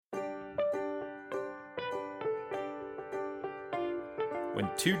When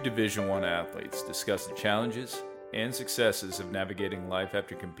two Division I athletes discuss the challenges and successes of navigating life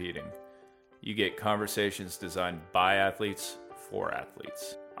after competing, you get conversations designed by athletes for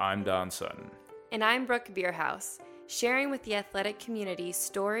athletes. I'm Don Sutton. And I'm Brooke Bierhaus, sharing with the athletic community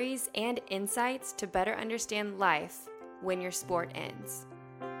stories and insights to better understand life when your sport ends.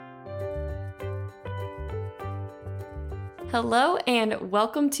 Hello and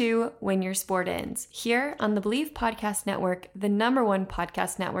welcome to When Your Sport Ends, here on the Believe Podcast Network, the #1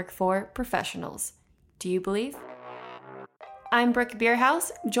 podcast network for professionals. Do you believe? I'm Brooke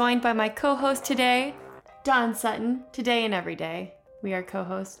Bierhaus, joined by my co-host today, Don Sutton, today and every day. We are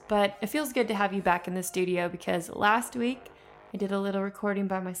co-hosts, but it feels good to have you back in the studio because last week I did a little recording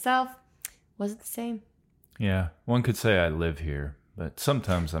by myself. Wasn't the same. Yeah, one could say I live here, but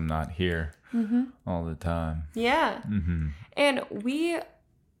sometimes I'm not here all the time. Yeah. And we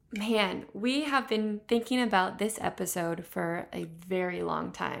have been thinking about this episode for a very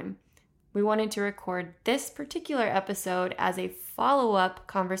long time. We wanted to record this particular episode as a follow-up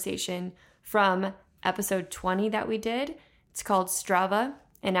conversation from episode 20 that we did. It's called Strava,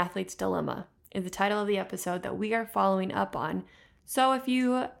 An Athlete's Dilemma, is the title of the episode that we are following up on. So if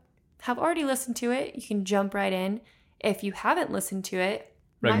you have already listened to it, you can jump right in. If you haven't listened to it,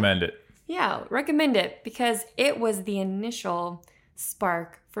 recommend it. Yeah, recommend it because it was the initial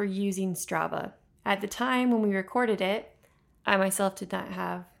spark for using Strava. At the time when we recorded it, I myself did not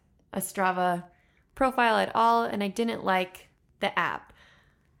have a Strava profile at all, and I didn't like the app.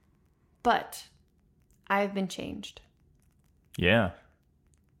 But I've been changed. Yeah.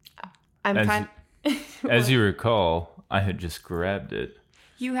 As you recall, I had just grabbed it.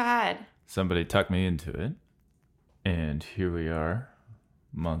 You had. Somebody tucked me into it, and here we are,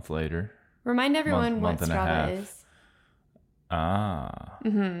 a month later. Remind everyone what Strava is.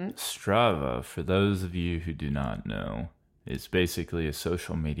 Strava, for those of you who do not know, is basically a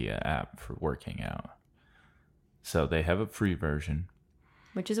social media app for working out. So they have a free version.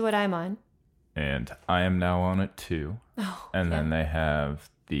 Which is what I'm on. And I am now on it too. Then they have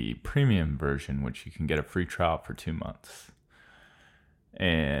the premium version, which you can get a free trial for 2 months.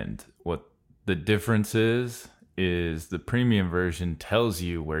 And what the difference is the premium version tells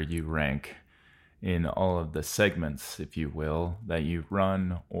you where you rank in all of the segments, if you will, that you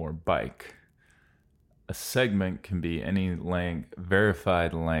run or bike. A segment can be any length,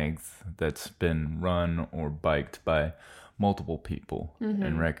 verified length that's been run or biked by multiple people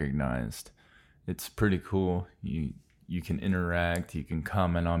and recognized. It's pretty cool. You can interact, you can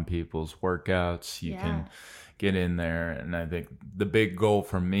comment on people's workouts, you can get in there. And I think the big goal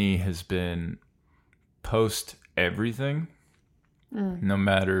for me has been post everything, no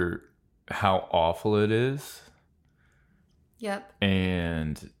matter how awful it is. Yep.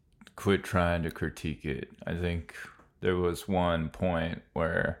 And quit trying to critique it. I think there was one point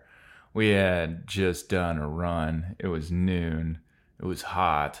where we had just done a run. It was noon. It was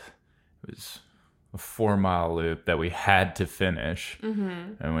hot. It was a 4-mile loop that we had to finish.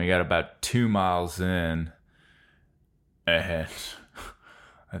 And we got about 2 miles in, and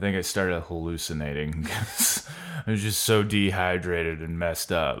I think I started hallucinating because I was just so dehydrated and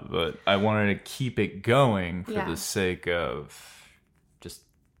messed up. But I wanted to keep it going for the sake of just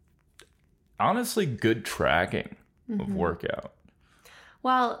honestly good tracking of workout.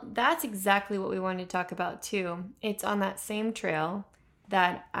 Well, that's exactly what we wanted to talk about too. It's on that same trail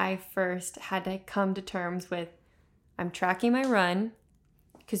that I first had to come to terms with. I'm tracking my run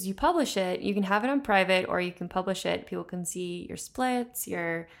because you publish it. You can have it on private or you can publish it. People can see your splits,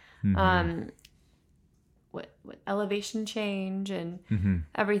 your what elevation change and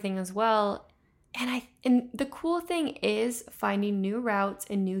everything as well. And the cool thing is finding new routes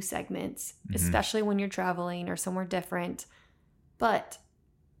and new segments, especially when you're traveling or somewhere different. But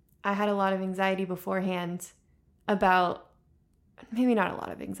I had a lot of anxiety beforehand about, maybe not a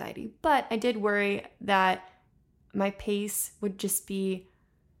lot of anxiety, but I did worry that my pace would just be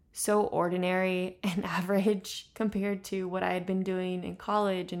so ordinary and average compared to what I had been doing in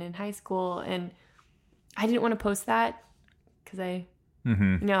college and in high school. And I didn't want to post that because I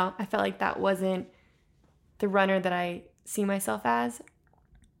felt like that wasn't the runner that I see myself as.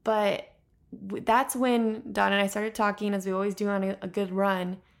 But that's when Don and I started talking, as we always do on a good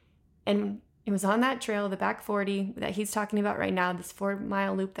run. And it was on that trail, the back 40 that he's talking about right now, this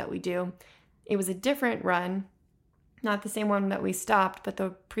 4-mile loop that we do. It was a different run, not the same one that we stopped, but the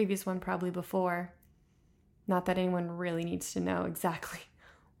previous one probably before. Not that anyone really needs to know exactly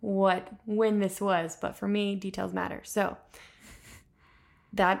when this was, but for me, details matter. So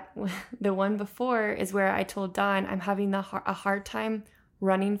the one before is where I told Don I'm having a hard time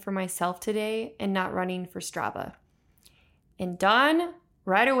running for myself today and not running for Strava. And Don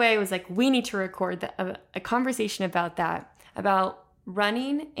right away was like, we need to record a conversation about that, about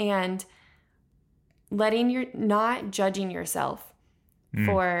running and not judging yourself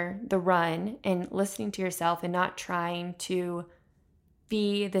for the run and listening to yourself and not trying to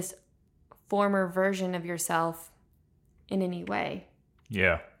be this former version of yourself in any way.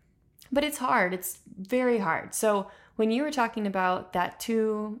 Yeah. But it's hard. It's very hard. So when you were talking about that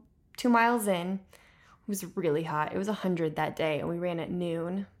 2 miles in, it was really hot. It was 100 that day, and we ran at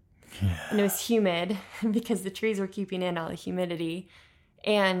noon. Yeah. And it was humid because the trees were keeping in all the humidity.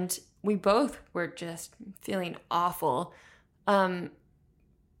 And we both were just feeling awful.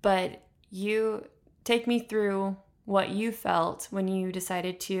 But you take me through what you felt when you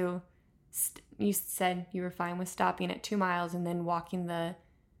decided to, you said you were fine with stopping at 2 miles and then walking the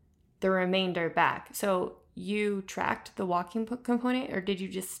remainder back. So you tracked the walking component, or did you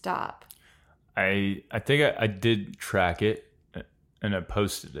just stop? I think I did track it, and I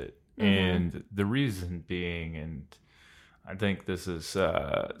posted it. Mm-hmm. And the reason being, and I think this is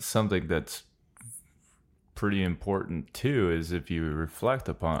something that's pretty important too, is if you reflect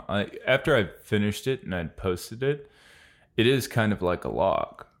upon after I finished it and I'd posted it, it is kind of like a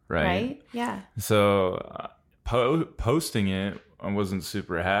log, right? Yeah. So posting it, I wasn't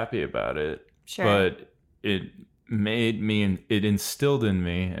super happy about it. Sure. But it made me, and it instilled in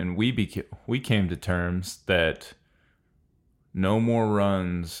me, and we came to terms that no more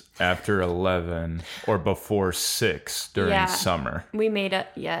runs after 11 or before 6 during summer. We made it.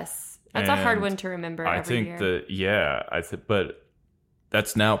 Yes. That's a hard one to remember every year. But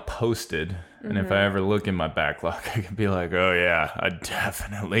that's now posted. And if I ever look in my backlog, I can be like, oh yeah, I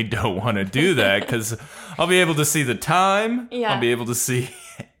definitely don't want to do that, because I'll be able to see the time. Yeah. I'll be able to see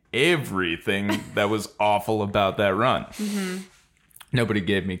everything that was awful about that run. Mm-hmm. Nobody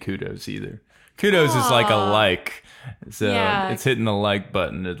gave me kudos either. Kudos is like a like. So it's hitting the like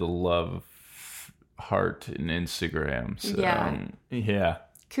button to the love heart in Instagram. So yeah.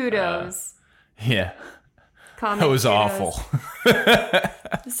 Kudos. Yeah. Comment that was kudos. Awful.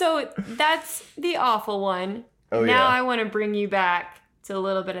 So that's the awful one. Oh, now I want to bring you back to a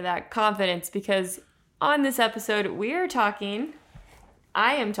little bit of that confidence, because on this episode,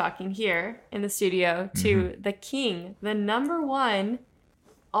 I am talking here in the studio to the king, the number one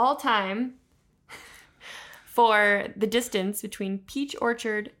all time for the distance between Peach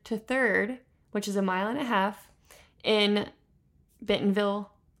Orchard to 3rd, which is 1.5 miles in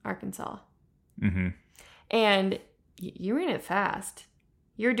Bentonville, Arkansas. Mm-hmm. And you ran it fast.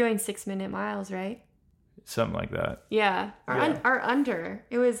 You're doing 6-minute miles, right? Something like that. Yeah. Or under.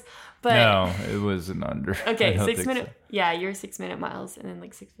 It was, but. No, it was an under. Okay, 6 minute. So. Yeah, you're 6-minute miles and then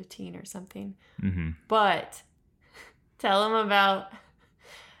like 6:15 or something. Mm-hmm. But tell them about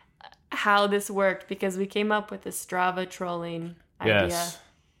how this worked, because we came up with a Strava trolling idea. Yes.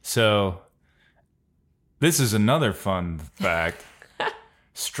 So this is another fun fact.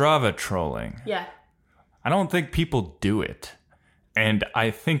 Strava trolling. Yeah. I don't think people do it. And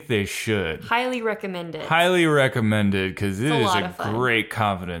I think they should. Highly recommended. Highly recommended, because it is a great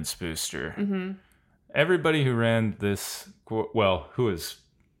confidence booster. Mm-hmm. Everybody who ran this, who was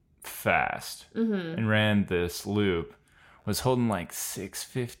fast and ran this loop was holding like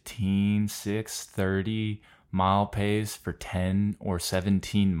 6:15, 6:30 mile pace for 10 or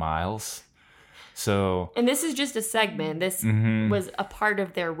 17 miles. So, and this is just a segment. This was a part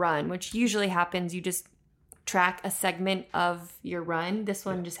of their run, which usually happens. You just track a segment of your run. This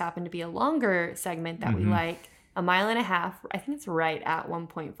one just happened to be a longer segment that we like, 1.5 miles. I think it's right at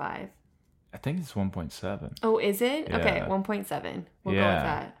 1.5. I think it's 1.7. Oh, is it? Yeah. Okay, 1.7. We'll go with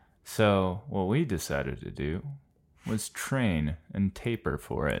that. So what we decided to do was train and taper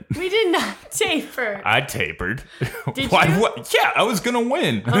for it. We did not taper. I tapered. Did you? Yeah, I was going to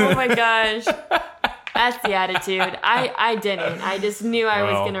win. Oh my gosh. That's the attitude. I didn't. I just knew I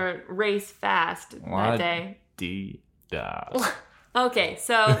was going to race fast that day. Okay,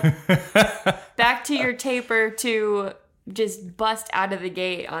 so back to your taper to just bust out of the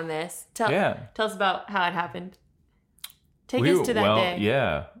gate on this. Tell us about how it happened. Take us to that day.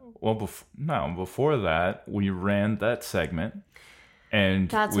 Yeah. Well, before that, we ran that segment. And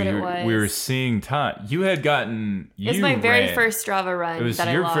that's what it was. We were seeing time. You had gotten... It was my very first Strava run. It was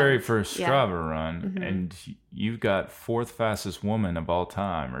your very first Strava run. And you got 4th fastest woman of all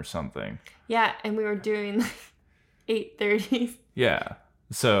time or something. Yeah, and we were doing 8:30. Yeah.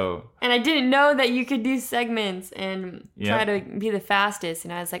 So... And I didn't know that you could do segments and try to be the fastest.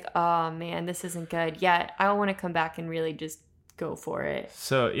 And I was like, oh, man, this isn't good. Yeah, I want to come back and really just go for it.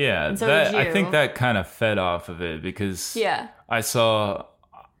 So, yeah, I think that kind of fed off of it, because I saw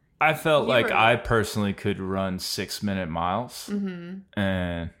I felt like I personally could run 6-minute miles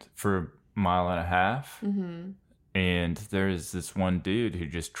and for a mile and a half. And there's this one dude who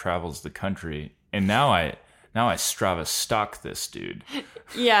just travels the country. And now I Strava stalk this dude.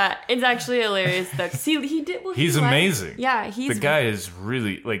 Yeah, it's actually hilarious though. See, he did. Well, he's amazing. Yeah, the guy is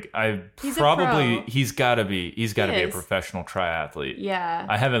really like he's got to be a professional triathlete. Yeah,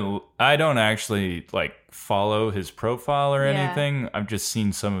 I don't actually like follow his profile or anything. I've just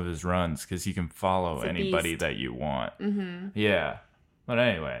seen some of his runs because you can follow anybody that you want. Yeah, but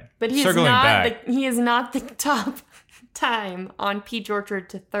anyway, he is not the top time on Peach Orchard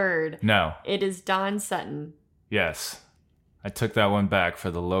to third. No, it is Don Sutton. Yes. I took that one back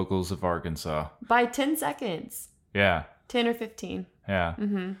for the locals of Arkansas. By 10 seconds. Yeah. 10 or 15. Yeah.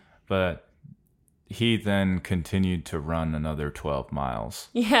 But he then continued to run another 12 miles.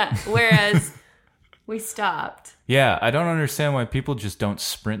 Yeah, whereas we stopped. Yeah, I don't understand why people just don't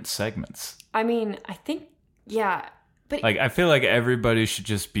sprint segments. I mean, I think, yeah. But like, I feel like everybody should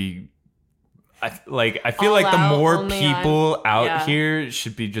just be... I feel like the more people out here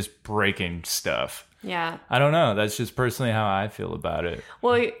should be just breaking stuff. Yeah. I don't know. That's just personally how I feel about it.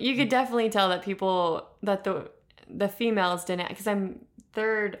 Well, you could definitely tell that the females didn't, because I'm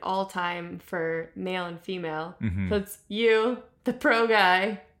third all time for male and female. So it's you, the pro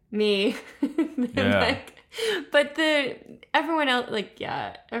guy, me. But everyone else,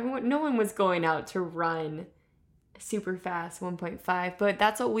 no one was going out to run super fast 1.5, but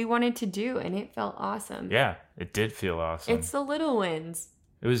that's what we wanted to do, and it felt awesome. Yeah, it did feel awesome. It's the little wins.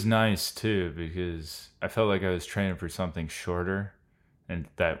 It was nice too, because I felt like I was training for something shorter, and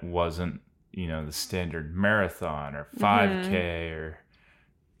that wasn't, the standard marathon or 5K or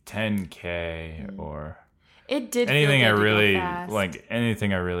 10K or it did anything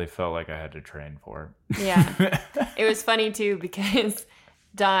anything I really felt like I had to train for. Yeah. It was funny too, because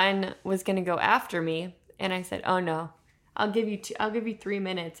Don was going to go after me. And I said, "Oh no, I'll give you 3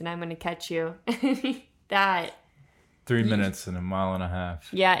 minutes, and I'm going to catch you." 3 minutes and a mile and a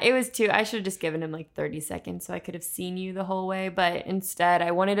half. Yeah, it was 2. I should have just given him like 30 seconds so I could have seen you the whole way. But instead,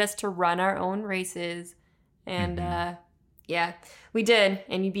 I wanted us to run our own races, and yeah, we did,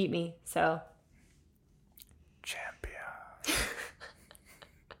 and you beat me. So champion.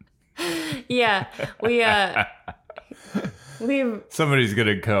 Yeah, somebody's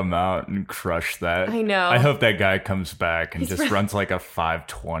gonna come out and crush that. I know. I hope that guy comes back and runs like a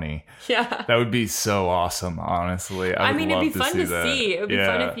 5:20. Yeah, that would be so awesome. Honestly, I mean, it'd be fun to see. It would be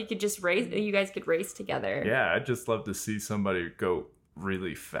fun if you could just race. You guys could race together. Yeah, I'd just love to see somebody go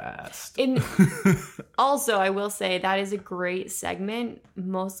really fast. And also, I will say that is a great segment,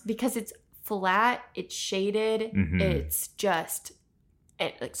 because it's flat, it's shaded, it's just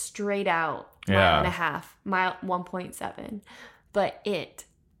like straight out. Mile and a half, mile 1.7, but it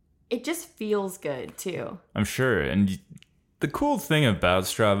just feels good too. I'm sure, and the cool thing about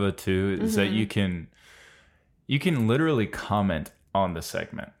Strava too is that you can literally comment on the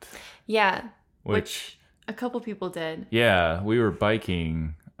segment. Yeah, which a couple people did. Yeah, we were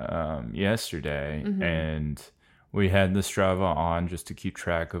biking yesterday, and we had the Strava on just to keep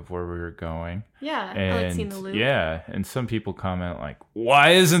track of where we were going. Yeah, I like seeing the loop. Yeah, and some people comment like,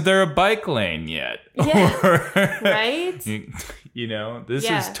 "Why isn't there a bike lane yet?" Yeah, right? This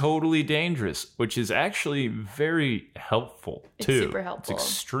is totally dangerous, which is actually very helpful too. It's super helpful. It's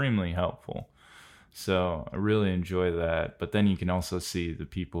extremely helpful. So I really enjoy that. But then you can also see the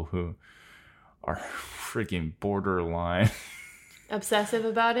people who are freaking borderline obsessive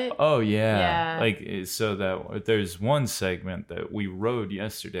about it. Oh yeah. Like, so that there's one segment that we rode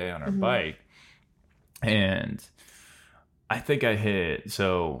yesterday on our bike, and I think I hit,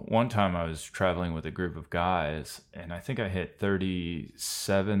 so one time I was traveling with a group of guys, and I think I hit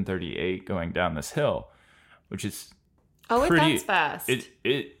 37, 38 going down this hill, which is that's fast.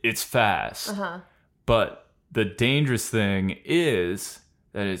 It's fast. But the dangerous thing is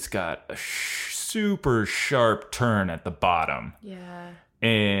that it's got a super sharp turn at the bottom. Yeah.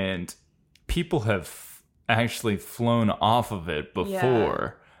 And people have actually flown off of it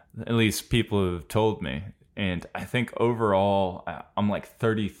before. Yeah. At least people who have told me. And I think overall I'm like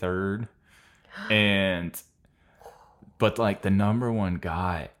 33rd. But like the number one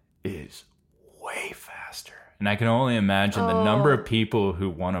guy is way faster. And I can only imagine the number of people who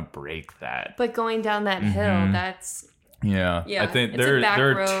want to break that. But going down that hill, that's... Yeah, I think there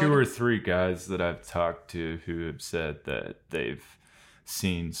are 2 or 3 guys that I've talked to who have said that they've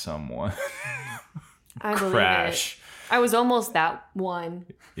seen someone crash. I was almost that one.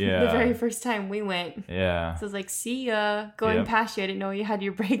 Yeah. The very first time we went. Yeah. So I was like, "See ya." Going past you, I didn't know you had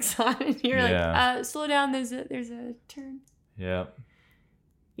your brakes on, and you're like, "Slow down. There's a turn." Yep.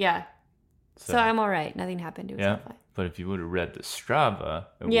 Yeah. So I'm all right. Nothing happened. It was all fine. But if you would have read the Strava,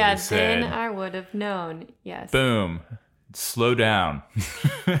 it would Yeah, have said, then I would have known. Yes. boom, slow down.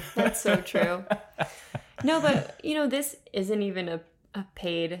 That's so true. No, but, this isn't even a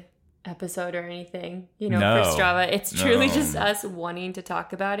paid episode or anything, for Strava. It's truly just us wanting to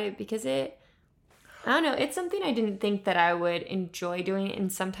talk about it because I don't know, it's something I didn't think that I would enjoy doing.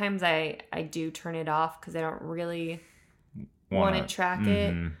 And sometimes I do turn it off because I don't really want to track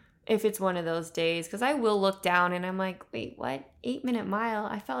it. If it's one of those days, because I will look down and I'm like, wait, what? 8-minute mile?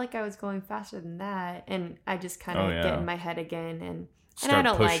 I felt like I was going faster than that. And I just kind of get in my head again. And I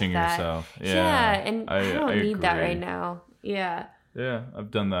don't pushing like that. Yourself. Yeah. And I don't need that right now. Yeah. Yeah,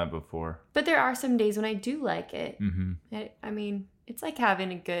 I've done that before. But there are some days when I do like it. I mean, it's like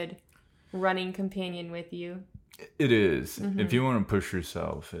having a good running companion with you. It is. If you want to push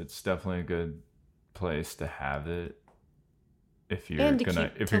yourself, it's definitely a good place to have it. If you're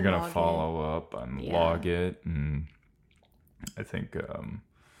gonna follow up and log it, and I think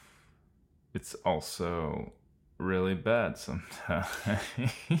it's also really bad sometimes.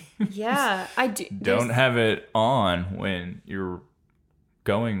 Yeah, I do. Don't have it on when you're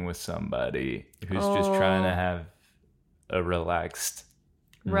going with somebody who's just trying to have a relaxed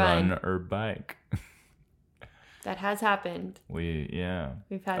run or bike. That has happened. We've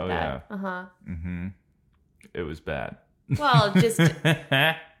had that. Yeah. It was bad. Well, just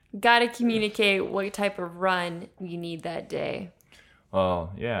got to communicate what type of run you need that day.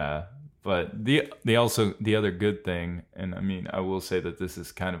 Well, yeah. But the other good thing, and I mean, I will say that this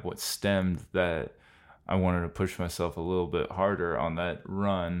is kind of what stemmed that I wanted to push myself a little bit harder on that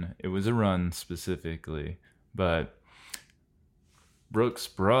run. It was a run specifically, but Brooke's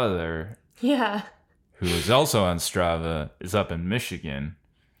brother, who is also on Strava, is up in Michigan.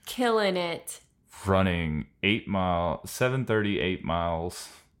 Killing it. Running 738 miles.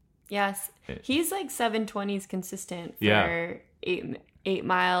 Yes. He's like 720s consistent for 8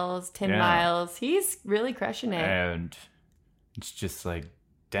 miles, 10 miles. He's really crushing it. And it's just like,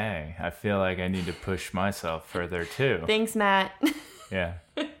 dang, I feel like I need to push myself further too. Thanks, Matt. Yeah.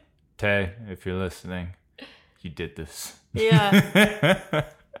 Tay, if you're listening, you did this. Yeah.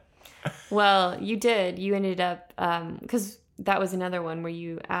 Well, you did. You ended up, because that was another one where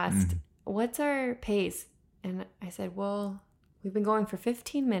you asked, what's our pace? And I said, well, we've been going for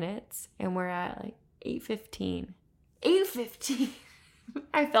 15 minutes and we're at like 8:15. 8:15.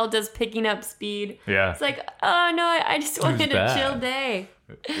 I felt us picking up speed. Yeah. It's like, oh no, I just wanted a chill day.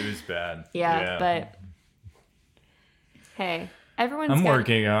 It was bad. Yeah, but hey, I'm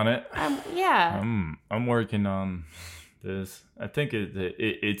working on it. Yeah. I'm working on this. I think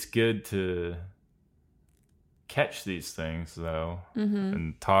it's good to catch these things though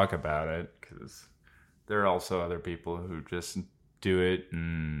and talk about it, because there are also other people who just do it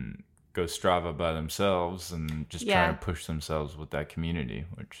and go Strava by themselves and just try to push themselves with that community,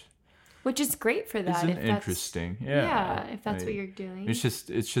 which is great for that. Isn't interesting? If that's what you're doing. It's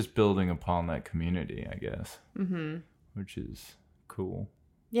just building upon that community, I guess. Which is cool.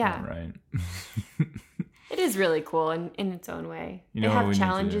 Yeah. Right. It is really cool in its own way. They have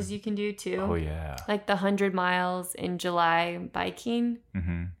challenges you can do too. Oh yeah. Like the 100 miles in July biking.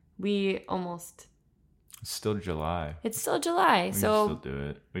 We almost. It's still July. It's still July, we so can still do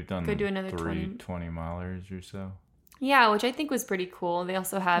it. We've done could do another 20 milers or so. Yeah, which I think was pretty cool. They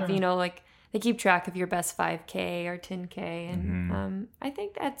also have, like they keep track of your best 5K or 10K, and I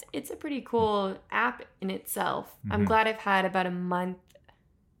think it's a pretty cool app in itself. I'm glad I've had about a month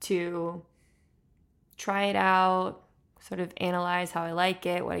to try it out, sort of analyze how I like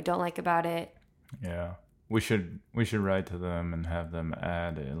it, what I don't like about it. Yeah, we should write to them and have them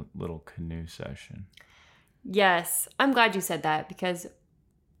add a little canoe session. Yes, I'm glad you said that, because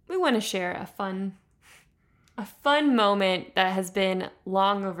we want to share a fun moment that has been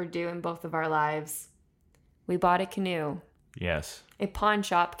long overdue in both of our lives. We bought a canoe. Yes. A pawn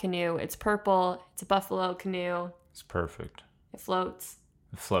shop canoe. It's purple. It's a buffalo canoe. It's perfect. It floats.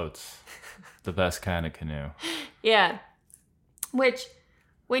 It floats. The best kind of canoe. Yeah. Which,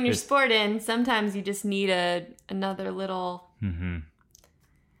 when you're sporting, sometimes you just need another little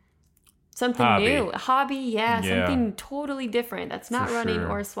something new. A hobby, something totally different. That's not running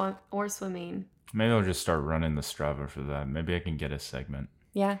or swimming. Maybe I'll just start running the Strava for that. Maybe I can get a segment.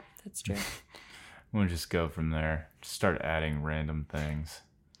 Yeah, that's true. We'll just go from there. Just start adding random things.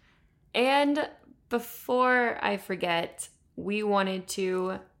 And before I forget, we wanted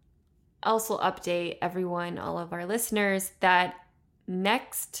to also update everyone, all of our listeners, that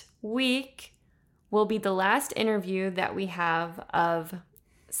next week will be the last interview that we have of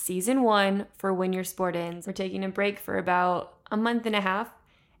season 1 for When Your Sport Ends. We're taking a break for about a month and a half,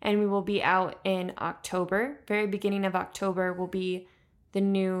 and we will be out in October. Very beginning of October will be the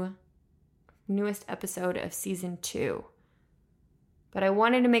newest episode of season 2. But I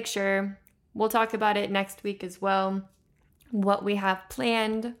wanted to make sure, we'll talk about it next week as well, what we have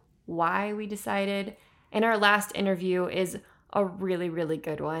planned, why we decided. And our last interview is a really, really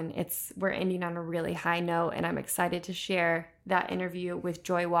good one. We're ending on a really high note, and I'm excited to share that interview with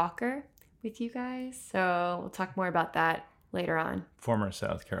Joy Walker with you guys. So we'll talk more about that later on. Former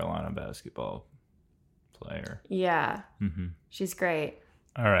South Carolina basketball player. Yeah. Mm-hmm. She's great.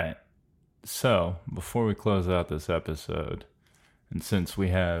 All right. So before we close out this episode, and since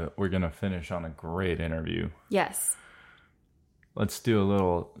we're going to finish on a great interview. Yes. Let's do a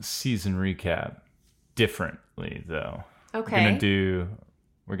little season recap differently, though. Okay.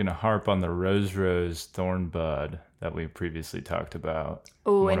 We're going to harp on the Rose Thorn Bud that we previously talked about.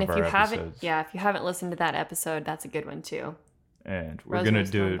 Oh, and if you haven't listened to that episode, that's a good one too. And we're going to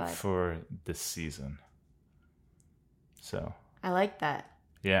do it for this season. So. I like that.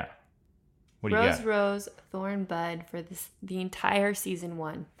 Yeah. What do you got? Rose Thorn Bud for the entire season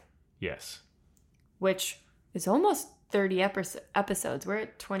 1. Yes. Which is almost 30 episodes. We're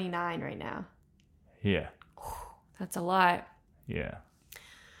at 29 right now. Yeah. That's a lot. Yeah.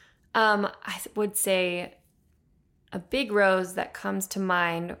 I would say a big rose that comes to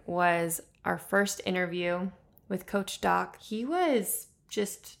mind was our first interview with Coach Doc. He was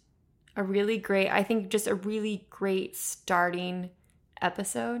just a really great starting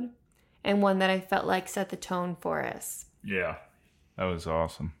episode, and one that I felt like set the tone for us. Yeah. That was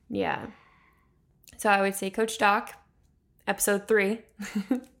awesome. Yeah. So I would say Coach Doc, episode 3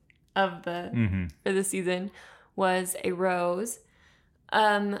 of for the season, was a rose.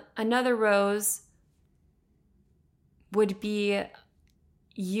 Another rose would be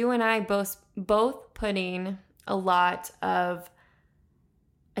you and I both putting a lot of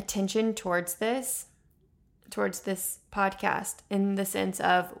attention towards this podcast, in the sense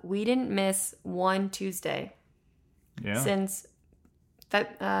of we didn't miss one Tuesday since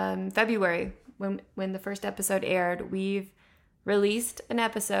February when the first episode aired. We've released an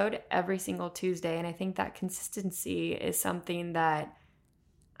episode every single Tuesday, and I think that consistency is something that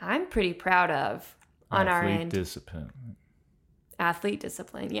I'm pretty proud of on our end. Athlete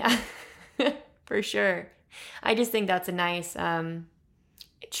discipline, yeah. For sure. I just think that's a nice,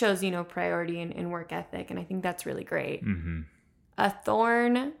 it shows, priority and work ethic, and I think that's really great. Mm-hmm. A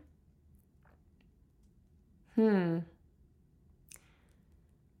thorn, man,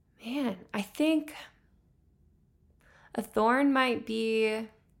 I think a thorn might be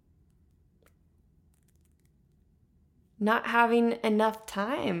not having enough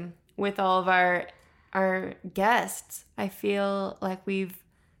time with all of our guests. I feel like we've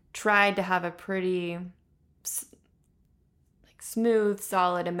tried to have a pretty smooth,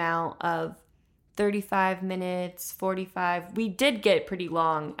 solid amount of 35 minutes, 45. We did get pretty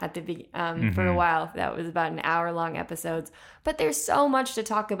long at the for a while. That was about an hour-long episodes. But there's so much to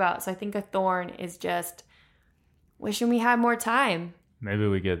talk about. So I think a thorn is just wishing we had more time. Maybe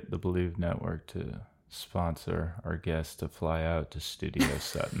we get the Believe Network to sponsor our guests to fly out to Studio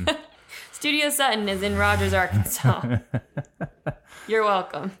Sutton. Studio Sutton is in Rogers, Arkansas. You're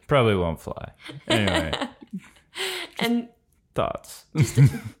welcome. Probably won't fly. Anyway. And thoughts. Just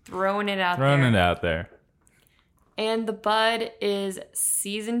throwing it out there. And the Bud is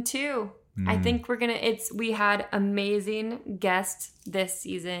season 2. I think we had amazing guests this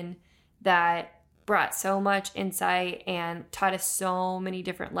season that brought so much insight and taught us so many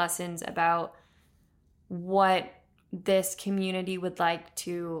different lessons about what this community would like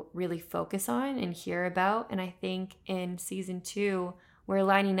to really focus on and hear about. And I think in season 2, we're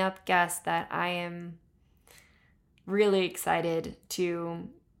lining up guests that I am really excited to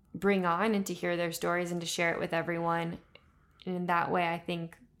bring on and to hear their stories and to share it with everyone. And in that way, I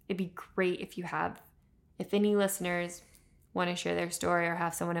think it'd be great if any listeners want to share their story or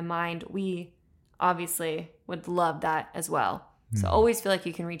have someone in mind, we obviously would love that as well. So always feel like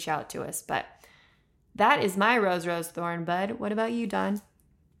you can reach out to us. But that is my Rose Thorn Bud. What about you, Don?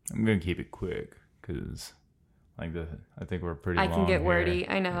 I'm going to keep it quick because I think we're pretty long I can get wordy. Here.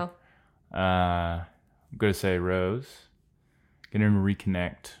 I know. I'm going to say Rose. Going to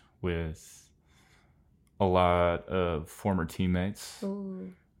reconnect with a lot of former teammates.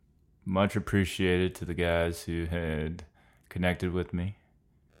 Ooh. Much appreciated to the guys who had connected with me.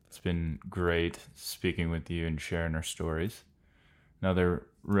 It's been great speaking with you and sharing our stories. Another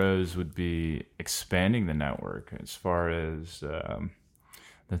rose would be expanding the network as far as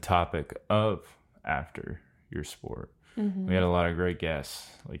the topic of after your sport. Mm-hmm. We had a lot of great guests,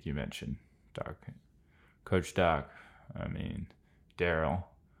 like you mentioned, Coach Doc, Daryl,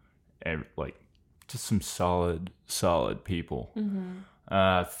 like just some solid people.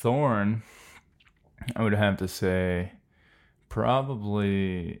 Thorn, I would have to say,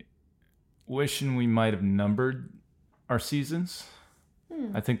 probably wishing we might have numbered our seasons.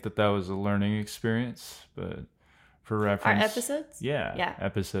 I think that was a learning experience, but for reference, our episodes, yeah,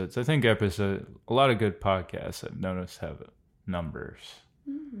 episodes. I think a lot of good podcasts I've noticed have numbers.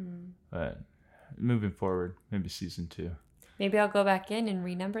 But moving forward, maybe season 2. Maybe I'll go back in and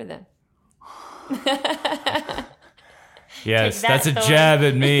renumber them. Yes, that's a jab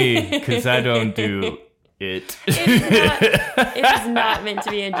at me because I don't do it. It is not meant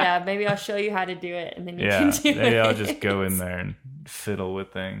to be a jab. Maybe I'll show you how to do it, and then you can do it. Maybe I'll just go in there and fiddle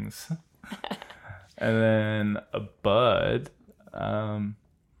with things. And then a Bud.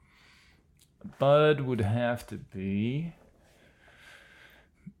 Bud would have to be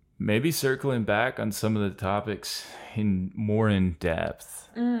maybe circling back on some of the topics more in depth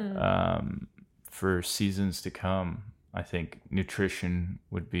for seasons to come. I think nutrition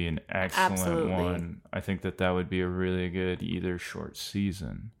would be an excellent one. I think that would be a really good either short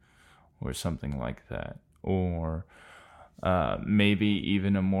season or something like that. Or maybe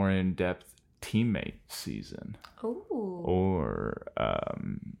even a more in-depth teammate season. Ooh. Or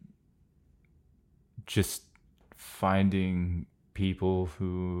just finding people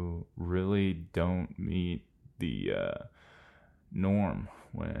who really don't meet the norm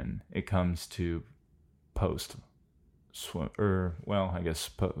when it comes to post sport.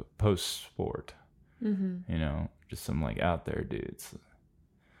 Just some like out there dudes.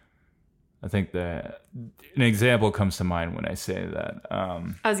 I think that an example comes to mind when I say that.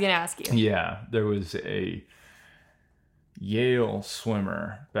 I was gonna ask you. Yeah, there was a Yale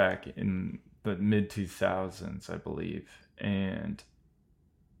swimmer back in the mid 2000s, I believe, and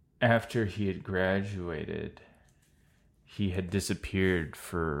after he had graduated, he had disappeared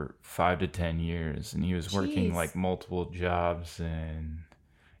for 5 to 10 years, and he was working like multiple jobs in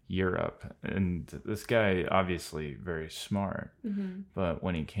Europe. And this guy, obviously very smart, but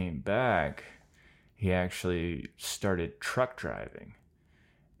when he came back, he actually started truck driving.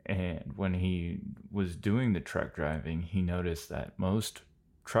 And when he was doing the truck driving, he noticed that most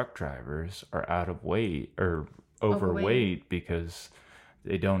truck drivers are out of weight or overweight because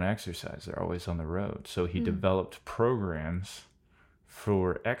they don't exercise. They're always on the road. So he developed programs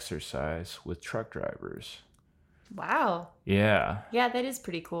for exercise with truck drivers. Wow. Yeah. Yeah, that is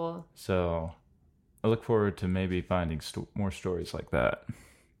pretty cool. So I look forward to maybe finding more stories like that.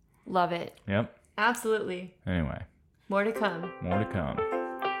 Love it. Yep. Absolutely. Anyway. More to come. More to come.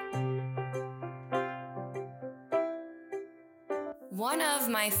 One of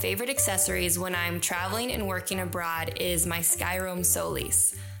my favorite accessories when I'm traveling and working abroad is my Skyroam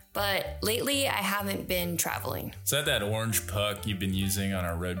Solis. But lately, I haven't been traveling. Is that orange puck you've been using on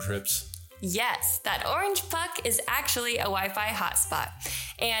our road trips? Yes, that orange puck is actually a Wi-Fi hotspot,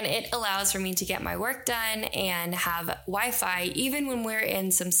 and it allows for me to get my work done and have Wi-Fi even when we're in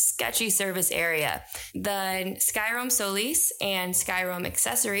some sketchy service area. The Skyroam Solis and Skyroam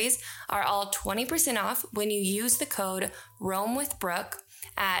accessories are all 20% off when you use the code RoamWithBrooke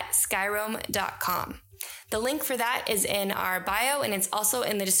at skyroam.com. The link for that is in our bio, and it's also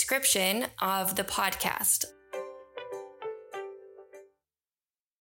in the description of the podcast.